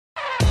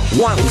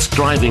Whilst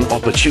driving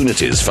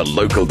opportunities for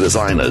local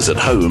designers at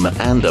home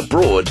and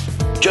abroad,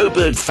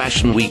 Joburg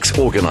Fashion Week's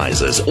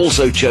organisers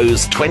also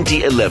chose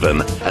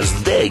 2011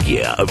 as their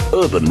year of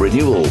urban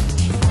renewal.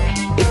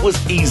 It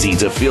was easy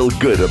to feel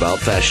good about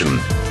fashion,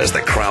 as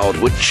the crowd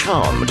were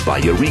charmed by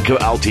Eureka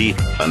Alti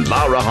and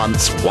Lara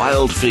Hunt's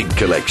Wild Fig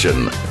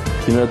collection.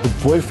 You know, the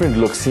boyfriend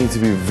look seemed to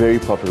be very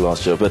popular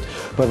last year, but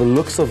by the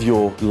looks of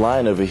your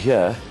line over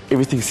here,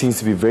 everything seems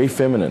to be very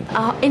feminine.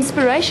 Our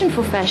inspiration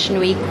for Fashion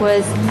Week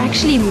was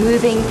actually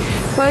moving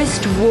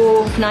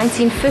post-war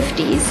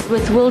 1950s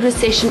with world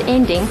recession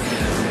ending.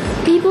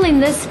 People in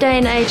this day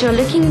and age are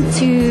looking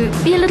to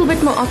be a little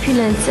bit more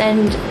opulent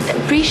and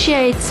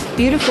appreciate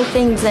beautiful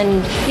things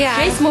and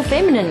dress more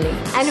femininely.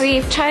 And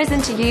we've chosen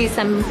to use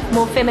some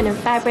more feminine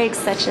fabrics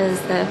such as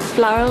the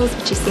florals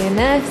which you see in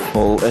this.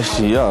 Well,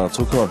 actually, yeah,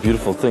 talking about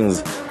beautiful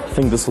things, I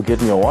think this will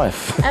get me a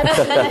wife.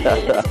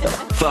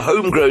 For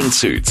homegrown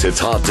suits, it's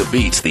hard to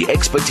beat the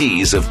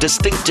expertise of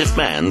Distinctive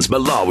Man's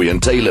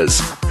Malawian tailors,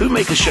 who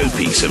make a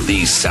showpiece of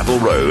these Savile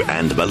Row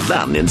and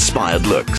Milan-inspired looks.